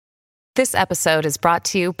This episode is brought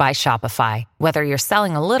to you by Shopify. Whether you're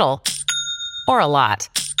selling a little or a lot,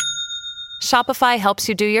 Shopify helps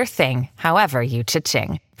you do your thing, however you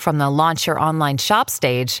cha-ching. From the launch your online shop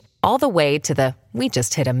stage, all the way to the we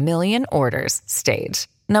just hit 1 million orders stage.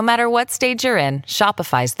 No matter what stage you're in,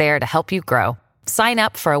 Shopify's there to help you grow. Sign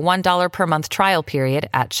up for a $1 per month trial period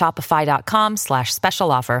at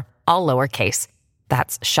shopify.com/special offer, all lowercase.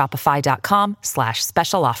 That's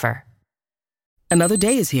shopify.com/special offer. Another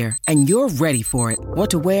day is here, and you're ready for it. What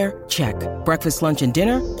to wear? Check. Breakfast, lunch, and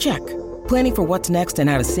dinner? Check. Planning for what's next and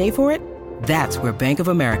how to save for it? That's where Bank of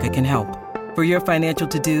America can help. For your financial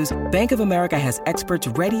to-dos, Bank of America has experts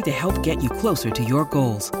ready to help get you closer to your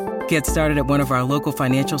goals. Get started at one of our local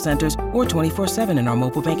financial centers or 24/7 in our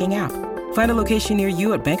mobile banking app. Find a location near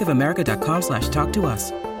you at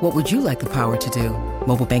bankofamerica.com/talktous. What would you like the power to do?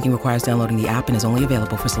 Mobile banking requires downloading the app and is only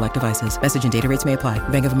available for select devices. Message and data rates may apply.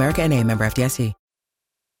 Bank of America NA, member FDIC.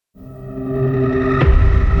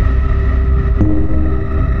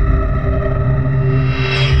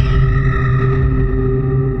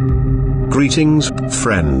 Greetings,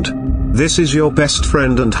 friend. This is your best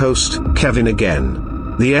friend and host, Kevin again,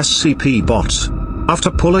 the SCP bot. After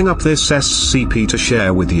pulling up this SCP to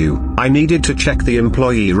share with you, I needed to check the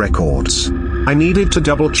employee records. I needed to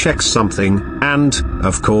double check something, and,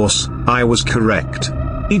 of course, I was correct.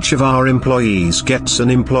 Each of our employees gets an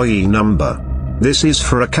employee number. This is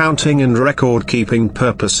for accounting and record-keeping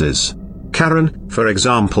purposes. Karen, for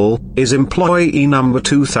example, is employee number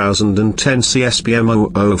 2010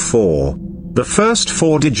 CSPM004. The first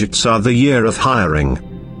 4 digits are the year of hiring.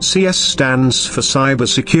 CS stands for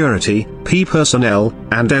cybersecurity, P personnel,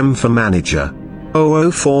 and M for manager.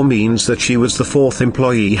 004 means that she was the 4th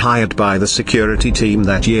employee hired by the security team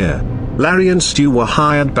that year. Larry and Stu were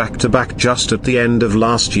hired back-to-back just at the end of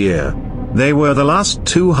last year. They were the last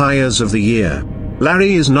 2 hires of the year.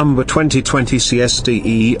 Larry is number 2020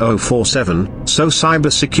 CSDE047, so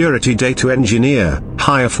cybersecurity data engineer,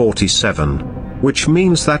 hire 47. Which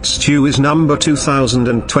means that Stu is number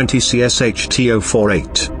 2020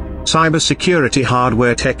 CSHT048. Cybersecurity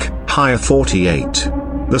hardware tech, hire 48.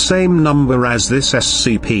 The same number as this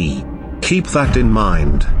SCP. Keep that in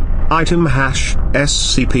mind. Item hash,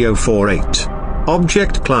 SCP-048.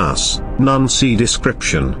 Object class, none. See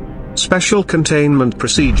description. Special containment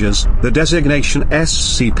procedures. The designation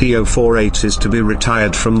SCP-048 is to be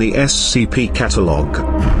retired from the SCP catalog.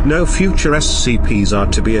 No future SCPs are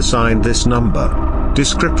to be assigned this number.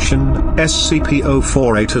 Description: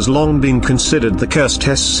 SCP-048 has long been considered the cursed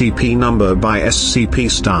SCP number by SCP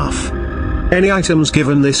staff. Any items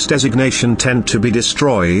given this designation tend to be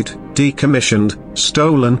destroyed, decommissioned,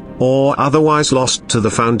 stolen, or otherwise lost to the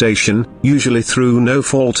Foundation, usually through no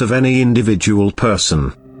fault of any individual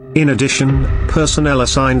person. In addition, personnel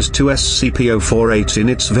assigned to SCP-048 in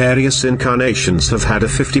its various incarnations have had a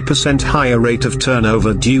 50% higher rate of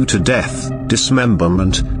turnover due to death,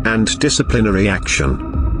 dismemberment, and disciplinary action.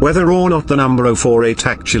 Whether or not the number 048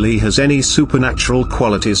 actually has any supernatural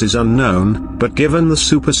qualities is unknown, but given the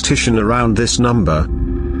superstition around this number,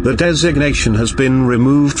 the designation has been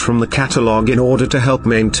removed from the catalog in order to help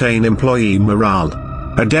maintain employee morale.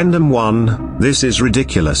 Addendum 1, this is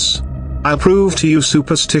ridiculous. I'll prove to you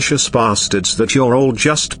superstitious bastards that you're all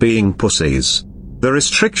just being pussies. The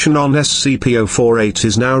restriction on SCP-048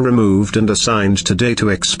 is now removed and assigned to data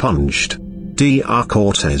expunged. Dr.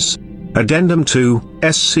 Cortez. Addendum 2,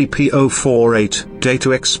 SCP-048,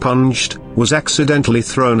 data expunged, was accidentally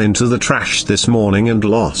thrown into the trash this morning and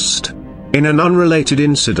lost. In an unrelated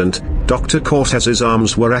incident, Dr. Cortez's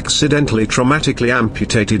arms were accidentally traumatically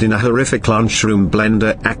amputated in a horrific lunchroom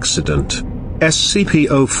blender accident.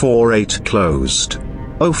 SCP-048 closed.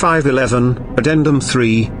 0511, Addendum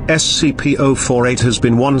 3, SCP-048 has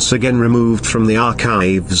been once again removed from the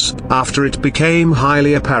archives, after it became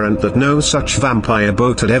highly apparent that no such vampire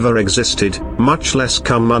boat had ever existed, much less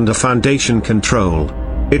come under Foundation control.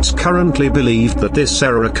 It's currently believed that this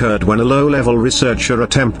error occurred when a low-level researcher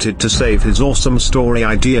attempted to save his awesome story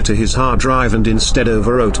idea to his hard drive and instead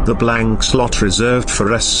overwrote the blank slot reserved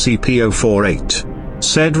for SCP-048.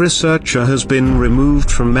 Said researcher has been removed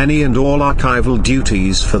from many and all archival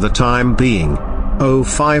duties for the time being.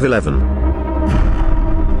 0511.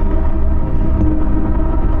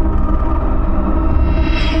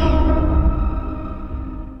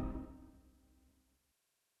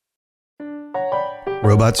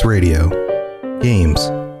 Robots Radio. Games,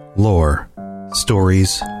 lore,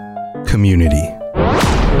 stories, community.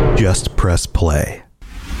 Just press play.